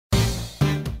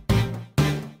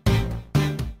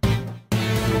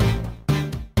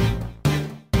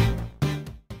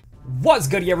What's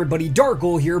good, everybody?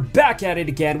 DarkGhoulx here, back at it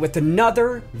again with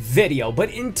another video.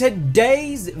 But in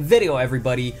today's video,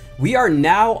 everybody, we are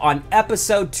now on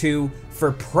episode 2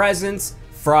 for Presents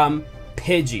from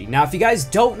Pidgey. Now, if you guys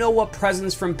don't know what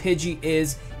Presents from Pidgey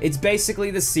is, it's basically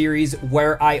the series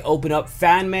where I open up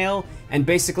fan mail and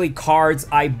basically cards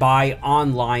I buy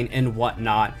online and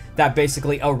whatnot that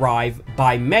basically arrive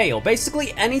by mail.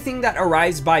 Basically anything that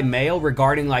arrives by mail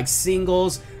regarding like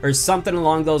singles or something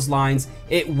along those lines,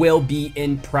 it will be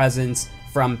in Presents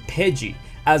from Pidgey,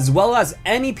 as well as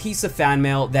any piece of fan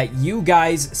mail that you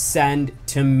guys send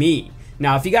to me.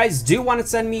 Now, if you guys do want to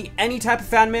send me any type of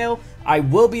fan mail, I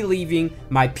will be leaving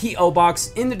my P.O.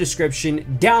 box in the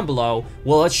description down below.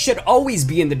 Well, it should always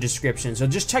be in the description, so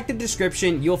just check the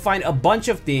description. You'll find a bunch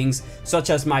of things such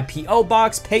as my P.O.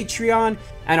 box, Patreon,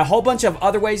 and a whole bunch of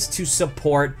other ways to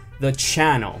support the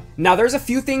channel. Now, there's a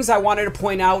few things I wanted to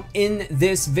point out in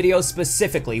this video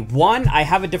specifically. One, I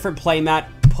have a different playmat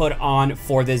put on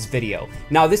for this video.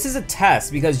 Now, this is a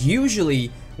test because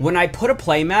usually when I put a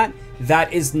playmat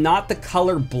that is not the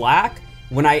color black,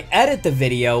 when I edit the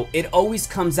video, it always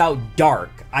comes out dark.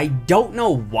 I don't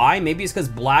know why. Maybe it's because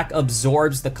black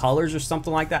absorbs the colors or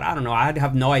something like that. I don't know. I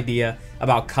have no idea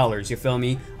about colors, you feel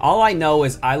me? All I know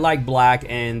is I like black,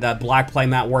 and that black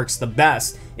playmat works the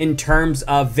best in terms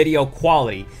of video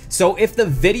quality. So if the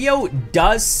video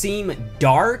does seem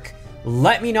dark,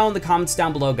 let me know in the comments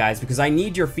down below, guys, because I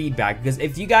need your feedback. Because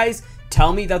if you guys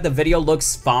tell me that the video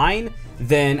looks fine,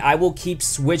 then I will keep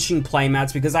switching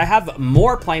playmats, because I have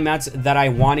more playmats that I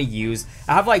want to use.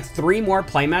 I have like 3 more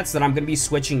playmats that I'm going to be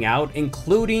switching out,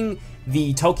 including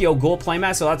the Tokyo Ghoul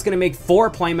playmat, so that's going to make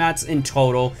 4 playmats in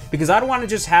total, because I don't want to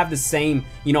just have the same,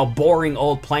 you know, boring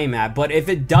old playmat. But if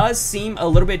it does seem a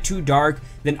little bit too dark,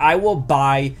 then I will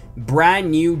buy brand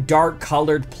new dark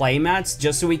colored playmats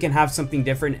just so we can have something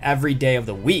different every day of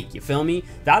the week, you feel me?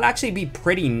 That'll actually be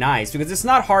pretty nice, because it's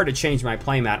not hard to change my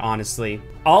playmat, honestly.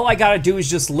 All I gotta do is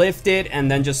just lift it and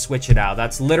then just switch it out.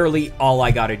 That's literally all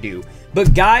I gotta do.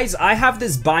 But guys, I have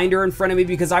this binder in front of me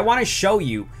because I want to show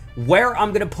you where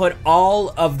I'm gonna put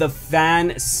all of the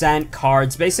fan sent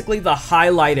cards, basically the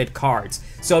highlighted cards.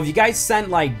 So if you guys send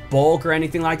like bulk or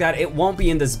anything like that, it won't be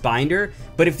in this binder.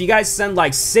 But if you guys send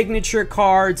like signature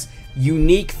cards,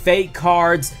 unique fake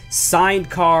cards, signed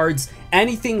cards,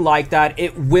 anything like that,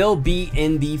 it will be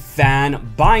in the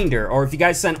fan binder. Or if you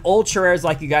guys send ultra rares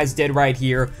like you guys did right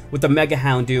here with the Mega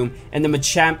Houndoom and the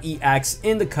Machamp EX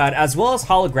in the cut, as well as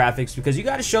holographics, because you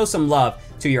got to show some love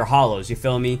to your holos, you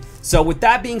feel me? So with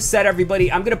that being said,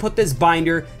 everybody, I'm gonna put this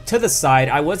binder to the side.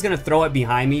 I was gonna throw it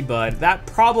behind me, but that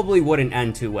probably wouldn't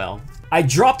end too well. I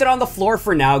dropped it on the floor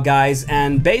for now, guys,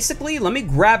 and basically let me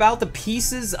grab out the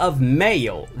pieces of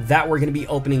mail that we're gonna be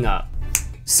opening up.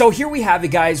 So here we have it,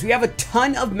 guys. We have a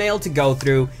ton of mail to go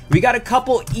through. We got a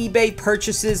couple eBay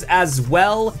purchases as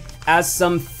well as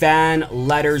some fan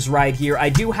letters right here. I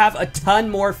do have a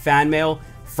ton more fan mail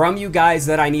from you guys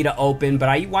that I need to open, but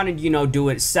I wanted, you know, do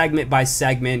it segment by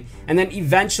segment, and then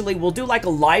eventually we'll do like a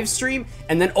live stream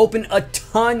and then open a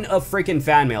ton of freaking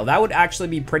fan mail. That would actually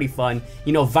be pretty fun,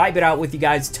 you know, vibe it out with you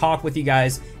guys, talk with you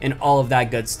guys, and all of that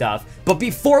good stuff. But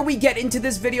before we get into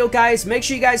this video, guys, make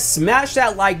sure you guys smash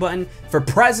that like button for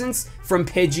Presents from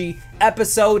Pidgey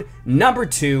episode number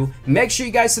 2. Make sure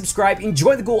you guys subscribe,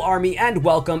 enjoy the Ghoul army, and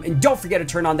welcome, and don't forget to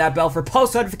turn on that bell for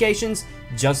post notifications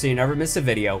just so you never miss a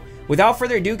video. Without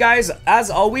further ado, guys, as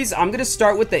always, I'm gonna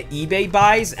start with the eBay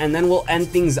buys, and then we'll end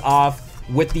things off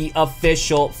with the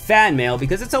official fan mail,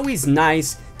 because it's always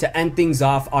nice to end things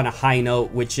off on a high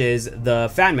note, which is the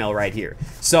fan mail right here.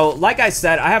 So like I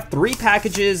said, I have 3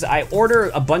 packages. I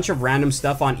order a bunch of random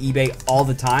stuff on eBay all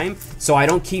the time, so I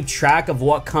don't keep track of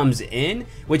what comes in,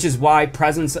 which is why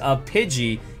Presents of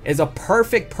Pidgey is a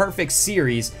perfect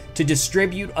series to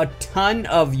distribute a ton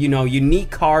of, you know,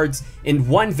 unique cards in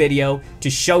one video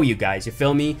to show you guys, you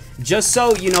feel me? Just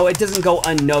so, you know, it doesn't go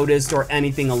unnoticed or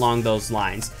anything along those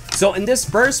lines. So in this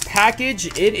first package,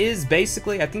 it is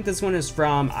basically, I think this one is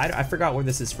from, I forgot where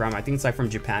this is from. I think it's like from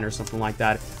Japan or something like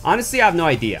that. Honestly, I have no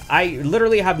idea. I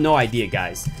literally have no idea,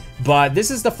 guys. But this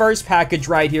is the first package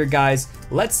right here, guys.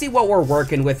 Let's see what we're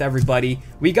working with, everybody.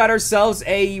 We got ourselves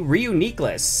a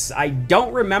Reuniqueless. I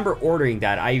don't remember ordering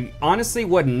that. I honestly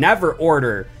would never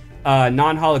order a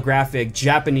non-holographic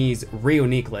Japanese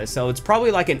Reuniqueless, so it's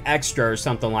probably like an extra or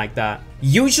something like that.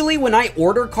 Usually when I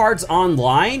order cards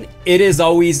online, it is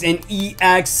always an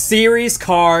EX series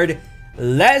card.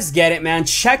 Let's get it, man.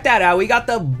 Check that out. We got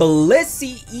the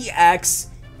Blissey EX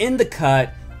in the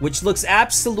cut, which looks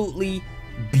absolutely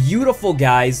beautiful,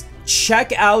 guys.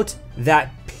 Check out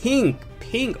that pink.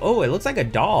 Oh, it looks like a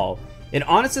doll. It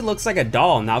honestly looks like a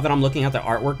doll now that I'm looking at the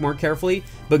artwork more carefully.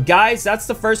 But guys, that's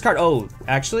the first card. Oh,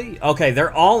 actually, okay,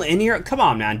 they're all in here. Come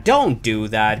on, man, don't do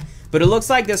that. But it looks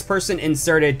like this person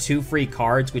inserted 2 free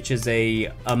cards, which is a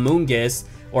Moongus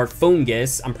or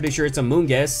Fungus. I'm pretty sure it's a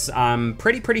Moongus. I'm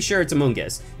pretty sure it's a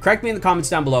Moongus. Correct me in the comments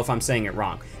down below if I'm saying it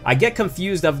wrong. I get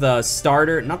confused of the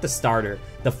starter, not the starter,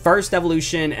 the first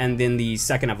evolution and then the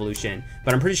second evolution.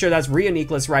 But I'm pretty sure that's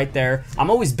Rheoniclus right there. I'm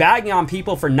always bagging on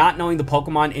people for not knowing the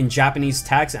Pokemon in Japanese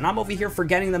text, and I'm over here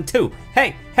forgetting them too.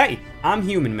 Hey, I'm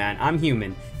human, man, I'm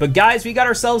human. But guys, we got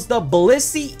ourselves the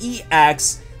Blissey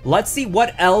EX. Let's see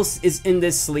what else is in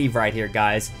this sleeve right here,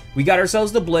 guys. We got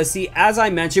ourselves the Blissey. As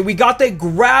I mentioned, we got the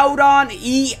Groudon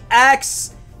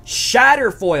EX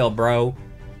Shatterfoil, bro.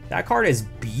 That card is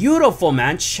beautiful,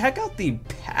 man. Check out the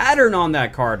pattern on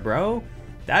that card, bro.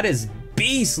 That is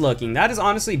beast looking. That is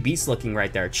honestly beast looking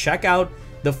right there. Check out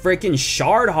the freaking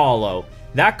Shard Hollow.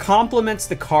 That complements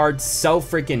the card so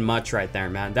freaking much right there,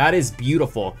 man. That is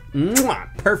beautiful.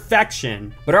 Mwah,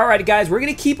 perfection. But alrighty, guys, we're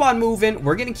gonna keep on moving.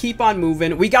 We're gonna keep on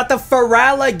moving. We got the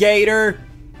Feraligatr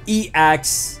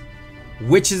EX,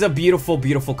 which is a beautiful,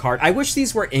 beautiful card. I wish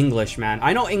these were English, man.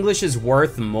 I know English is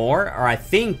worth more, or I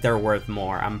think they're worth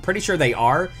more. I'm pretty sure they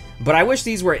are, but I wish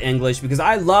these were English because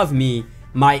I love me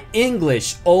my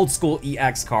English old school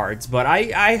EX cards, but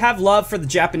I have love for the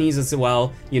Japanese as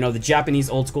well. You know, the Japanese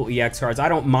old school EX cards. I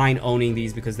don't mind owning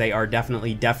these because they are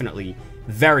definitely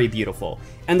very beautiful.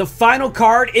 And the final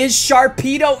card is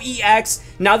Sharpedo EX.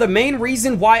 Now, the main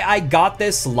reason why I got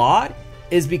this lot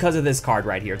is because of this card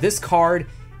right here. This card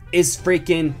is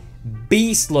freaking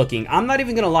beast looking. I'm not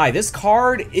even gonna lie, this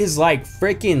card is like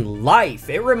freaking life.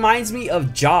 It reminds me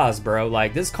of Jaws, bro.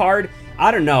 Like, this card,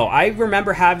 I don't know, I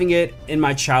remember having it in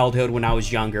my childhood when I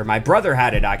was younger. My brother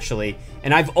had it actually,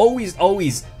 and I've always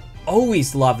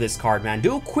loved this card, man.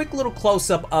 Do a quick little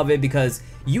close-up of it because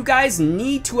you guys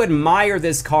need to admire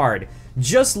this card.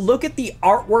 Just look at the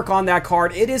artwork on that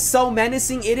card. It is so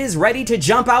menacing. It is ready to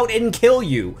jump out and kill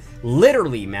you.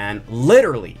 Literally, man,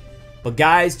 literally. But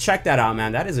guys, check that out,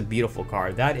 man. That is a beautiful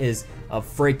card. That is a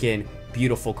freaking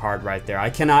beautiful card right there. I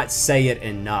cannot say it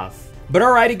enough. But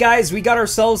alrighty, guys, we got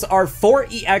ourselves our 4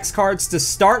 EX cards to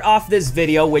start off this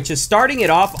video, which is starting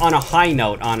it off on a high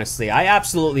note, honestly. I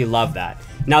absolutely love that.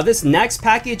 Now, this next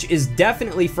package is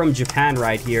definitely from Japan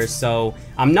right here, so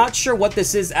I'm not sure what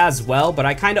this is as well, but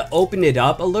I kind of opened it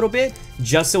up a little bit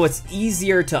just so it's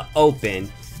easier to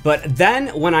open. But then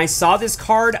when I saw this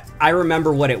card, I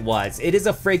remember what it was. It is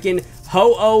a freaking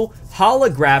Ho-Oh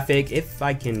holographic, if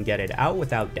I can get it out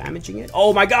without damaging it.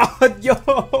 Oh my god,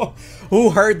 yo!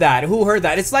 Who heard that? Who heard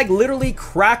that? It's like literally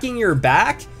cracking your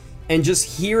back and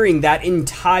just hearing that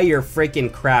entire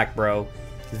freaking crack, bro.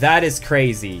 That is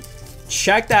crazy.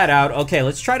 Check that out. Okay,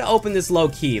 let's try to open this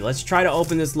low-key. Let's try to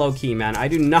open this low-key, man. I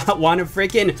do not want to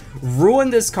freaking ruin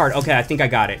this card. Okay, I think I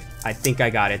got it. I think I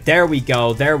got it. There we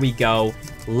go. There we go.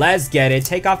 Let's get it.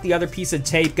 Take off the other piece of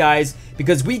tape, guys,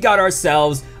 because we got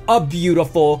ourselves a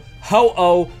beautiful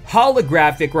Ho-Oh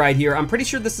holographic right here. I'm pretty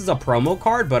sure this is a promo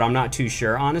card, but I'm not too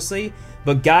sure, honestly.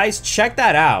 But guys, check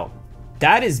that out.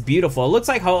 That is beautiful. It looks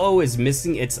like Ho-Oh is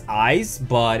missing its eyes,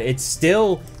 but it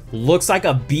still looks like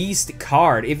a beast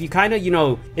card. If you kind of, you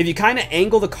know, if you kind of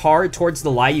angle the card towards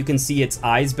the light, you can see its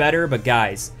eyes better. But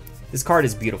guys, this card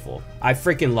is beautiful. I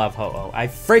freaking love Ho-Oh. I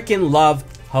freaking love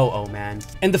Ho-Oh, man.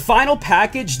 And the final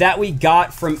package that we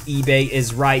got from eBay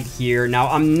is right here. Now,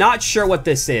 I'm not sure what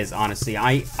this is, honestly.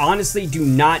 I honestly do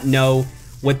not know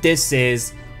what this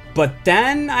is. But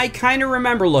then I kind of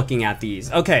remember looking at these.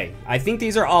 Okay, I think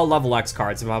these are all level X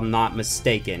cards if I'm not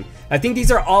mistaken. I think these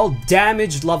are all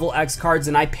damaged level X cards,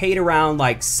 and I paid around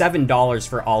like $7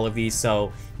 for all of these,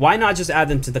 so why not just add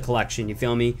them to the collection, you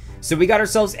feel me? So we got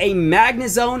ourselves a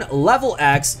Magnezone level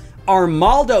X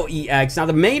Armaldo EX. Now,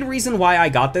 the main reason why I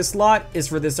got this lot is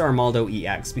for this Armaldo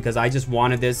EX, because I just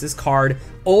wanted this card.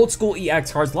 Old school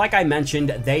EX cards, like I mentioned,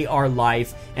 they are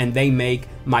life, and they make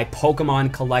my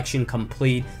Pokemon collection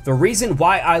complete. The reason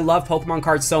why I love Pokemon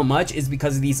cards so much is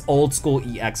because of these old school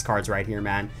EX cards right here,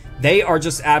 man. They are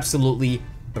just absolutely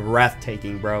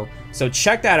breathtaking, bro. So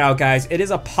check that out, guys. It is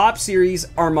a Pop Series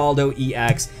Armaldo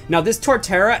EX. Now, this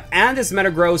Torterra and this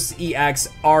Metagross EX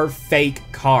are fake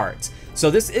cards. So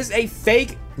this is a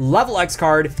fake level X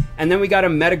card, and then we got a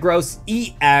Metagross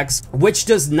EX, which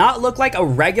does not look like a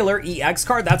regular EX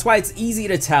card. That's why it's easy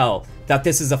to tell that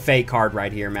this is a fake card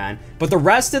right here, man. But the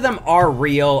rest of them are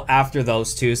real after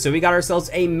those two. So we got ourselves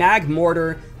a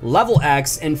Magmortar level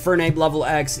X, Infernape level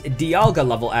X, Dialga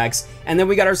level X, and then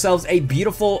we got ourselves a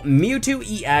beautiful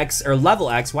Mewtwo EX, or level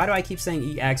X. Why do I keep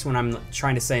saying EX when I'm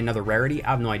trying to say another rarity?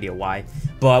 I have no idea why.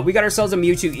 But we got ourselves a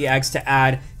Mewtwo EX to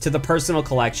add to the personal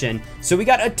collection. So we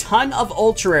got a ton of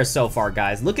ultra rares so far,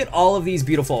 guys. Look at all of these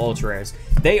beautiful ultra rares.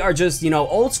 They are just, you know,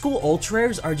 old school ultra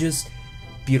rares are just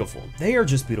beautiful. They are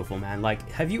just beautiful, man. Like,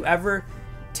 have you ever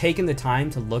taken the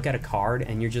time to look at a card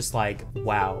and you're just like,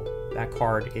 wow, that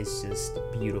card is just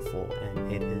beautiful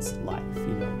and it is life,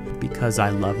 you know, because I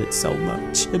love it so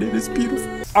much and it is beautiful.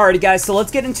 Alrighty, guys, so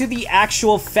let's get into the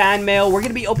actual fan mail. We're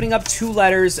gonna be opening up 2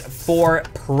 letters for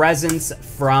presents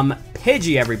from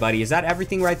Pidgey, everybody. Is that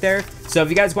everything right there? So if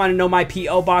you guys want to know my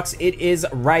P.O. box, it is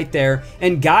right there.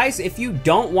 And guys, if you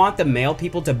don't want the mail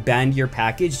people to bend your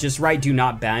package, just write "do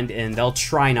not bend" and they'll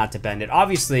try not to bend it.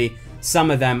 Obviously,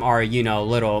 some of them are, you know,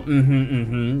 little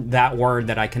that word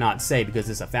that I cannot say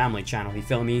because it's a family channel, you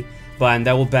feel me? But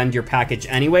they will bend your package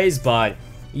anyways, but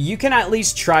you can at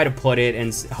least try to put it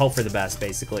and hope for the best,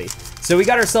 basically. So we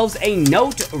got ourselves a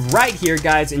note right here,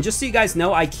 guys. And just so you guys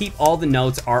know, I keep all the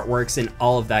notes, artworks, and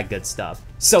all of that good stuff.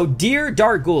 So, dear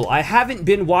DarkGhoulx, I haven't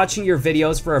been watching your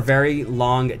videos for a very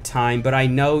long time, but I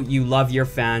know you love your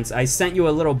fans. I sent you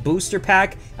a little booster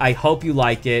pack. I hope you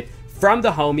like it. From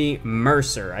the homie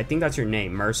Mercer. I think that's your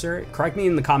name, Mercer. Correct me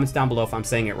in the comments down below if I'm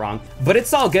saying it wrong. But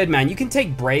it's all good, man. You can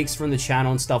take breaks from the channel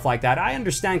and stuff like that. I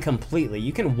understand completely.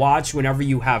 You can watch whenever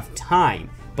you have time.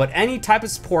 But any type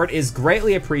of support is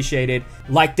greatly appreciated.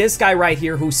 Like this guy right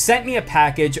here who sent me a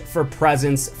package for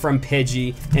presents from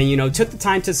Pidgey and, you know, took the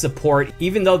time to support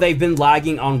even though they've been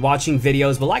lagging on watching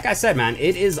videos. But like I said, man,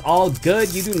 it is all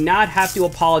good. You do not have to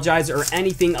apologize or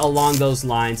anything along those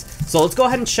lines. So let's go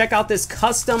ahead and check out this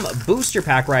custom booster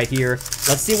pack right here.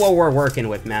 Let's see what we're working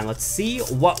with, man. Let's see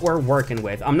what we're working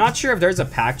with. I'm not sure if there's a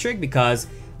pack trick because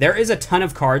there is a ton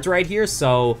of cards right here.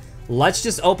 So let's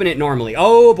just open it normally.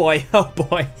 Oh boy, oh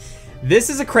boy. This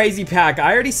is a crazy pack.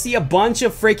 I already see a bunch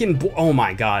of freaking... Oh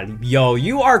my god. Yo,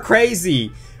 you are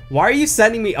crazy. Why are you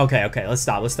sending me... Okay, let's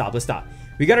stop.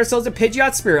 We got ourselves a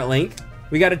Pidgeot Spirit Link.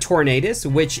 We got a Tornadus,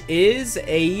 which is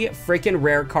a freaking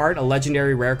rare card, a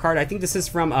legendary rare card. I think this is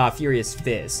from Furious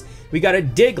Fist. We got a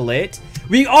Diglett.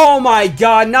 Oh my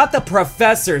god, not the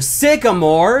Professor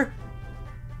Sycamore.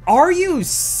 Are you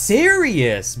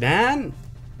serious, man?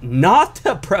 Not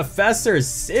the Professor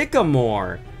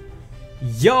Sycamore.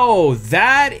 Yo,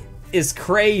 that is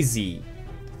crazy.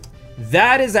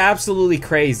 That is absolutely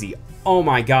crazy. Oh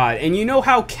my god. And you know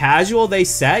how casual they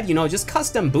said, you know, just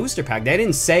custom booster pack. They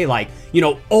didn't say like, you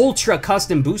know, ultra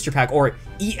custom booster pack or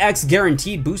EX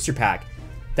guaranteed booster pack.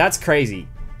 That's crazy.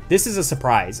 This is a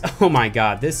surprise. Oh my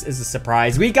god, this is a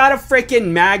surprise. We got a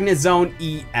freaking Magnezone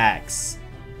EX.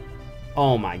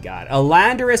 Oh my god. A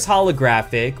Landorus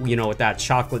holographic, you know, with that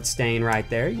chocolate stain right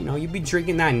there. You know, you be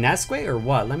drinking that Nesquik or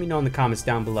what? Let me know in the comments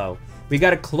down below. We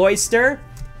got a Cloyster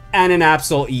and an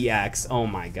Absol EX. Oh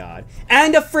my god.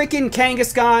 And a freaking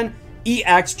Kangaskhan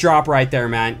EX drop right there,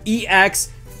 man.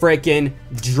 EX freaking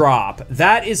drop.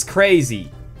 That is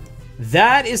crazy.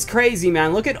 That is crazy,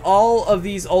 man. Look at all of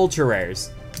these ultra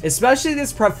rares. Especially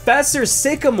this Professor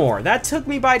Sycamore. That took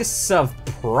me by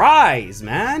surprise,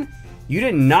 man. You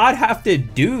did not have to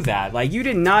do that. Like, you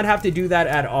did not have to do that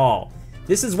at all.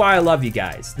 This is why I love you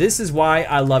guys. This is why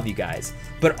I love you guys.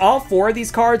 But all 4 of these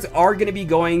cards are going to be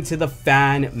going to the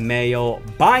fan mail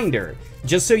binder.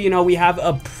 Just so you know, we have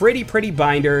a pretty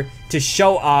binder to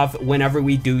show off whenever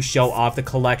we do show off the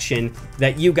collection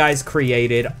that you guys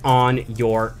created on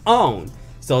your own.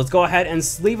 So let's go ahead and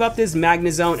sleeve up this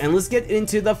Magnezone and let's get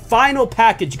into the final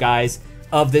package, guys,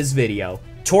 of this video.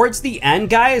 Towards the end,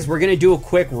 guys, we're going to do a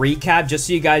quick recap just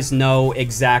so you guys know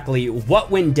exactly what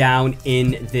went down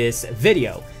in this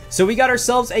video. So we got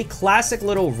ourselves a classic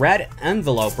little red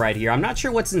envelope right here. I'm not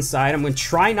sure what's inside. I'm going to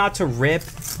try not to rip,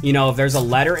 you know, if there's a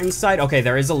letter inside. Okay,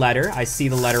 there is a letter. I see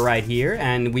the letter right here.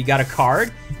 And we got a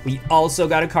card. We also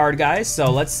got a card, guys.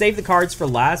 So let's save the cards for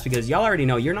last because y'all already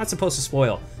know you're not supposed to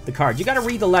spoil the card. You got to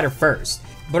read the letter first.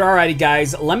 But alrighty,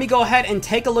 guys, let me go ahead and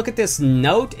take a look at this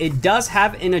note. It does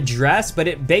have an address, but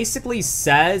it basically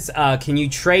says, can you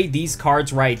trade these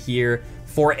cards right here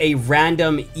for a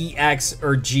random EX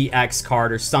or GX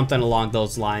card or something along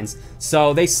those lines.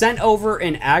 So they sent over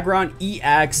an Aggron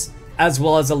EX as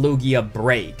well as a Lugia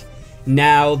Break.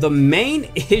 Now, the main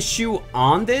issue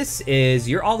on this is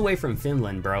you're all the way from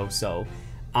Finland, bro. So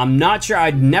I'm not sure.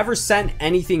 I've never sent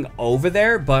anything over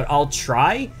there, but I'll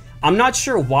try. I'm not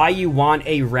sure why you want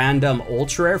a random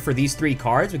ultra rare for these 3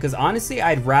 cards because honestly,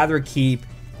 I'd rather keep,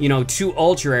 you know, 2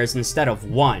 ultra rares instead of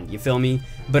 1, you feel me?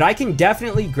 But I can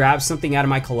definitely grab something out of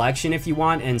my collection if you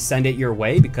want and send it your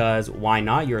way, because why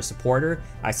not? You're a supporter,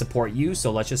 I support you,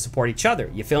 so let's just support each other,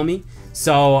 you feel me?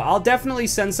 So I'll definitely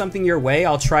send something your way.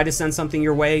 I'll try to send something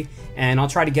your way, and I'll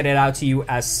try to get it out to you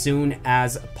as soon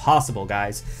as possible,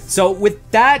 guys. So with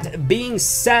that being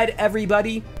said,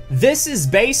 everybody, this is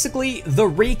basically the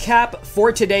recap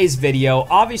for today's video.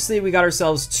 Obviously, we got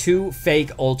ourselves 2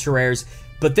 fake ultra rares,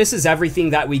 but this is everything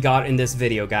that we got in this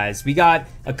video, guys. We got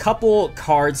a couple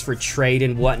cards for trade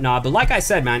and whatnot, but like I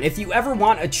said, man, if you ever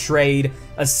want a trade,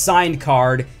 a signed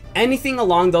card, anything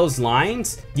along those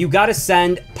lines, you gotta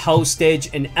send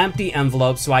postage, an empty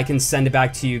envelope, so I can send it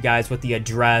back to you guys with the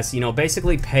address, you know,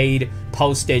 basically paid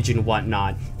postage and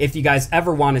whatnot, if you guys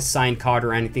ever want a signed card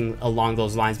or anything along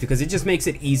those lines, because it just makes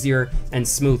it easier and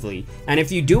smoothly. And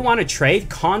if you do want to trade,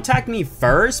 contact me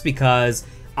first, because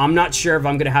I'm not sure if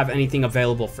I'm gonna have anything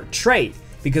available for trade,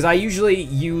 because I usually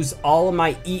use all of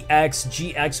my EX,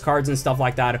 GX cards and stuff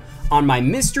like that on my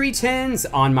mystery tins,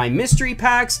 on my mystery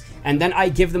packs, and then I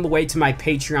give them away to my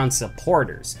Patreon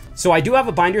supporters. So I do have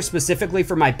a binder specifically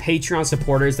for my Patreon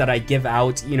supporters that I give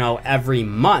out, you know, every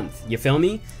month, you feel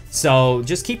me? So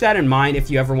just keep that in mind.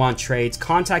 If you ever want trades,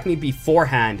 contact me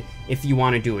beforehand if you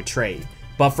want to do a trade.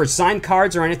 But for signed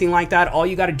cards or anything like that, all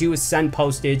you got to do is send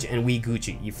postage and we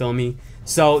Gucci, you feel me?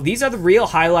 So these are the real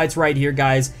highlights right here,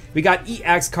 guys. We got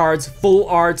EX cards, full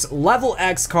arts, level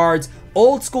X cards,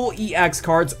 old school EX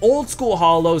cards, old school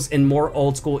holos, and more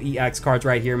old school EX cards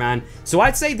right here, man. So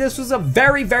I'd say this was a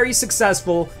very, very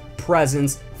successful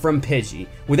presence from Pidgey.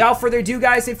 Without further ado,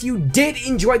 guys, if you did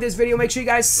enjoy this video, make sure you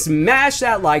guys smash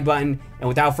that like button. And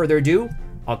without further ado,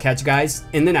 I'll catch you guys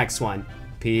in the next one.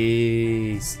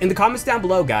 Peace. In the comments down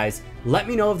below, guys, let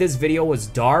me know if this video was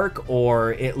dark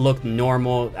or it looked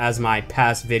normal as my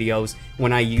past videos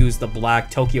when I used the black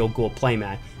Tokyo Ghoul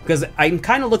playmat, because I'm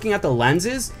kind of looking at the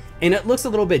lenses and it looks a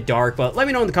little bit dark, but let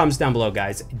me know in the comments down below,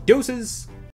 guys. Deuces.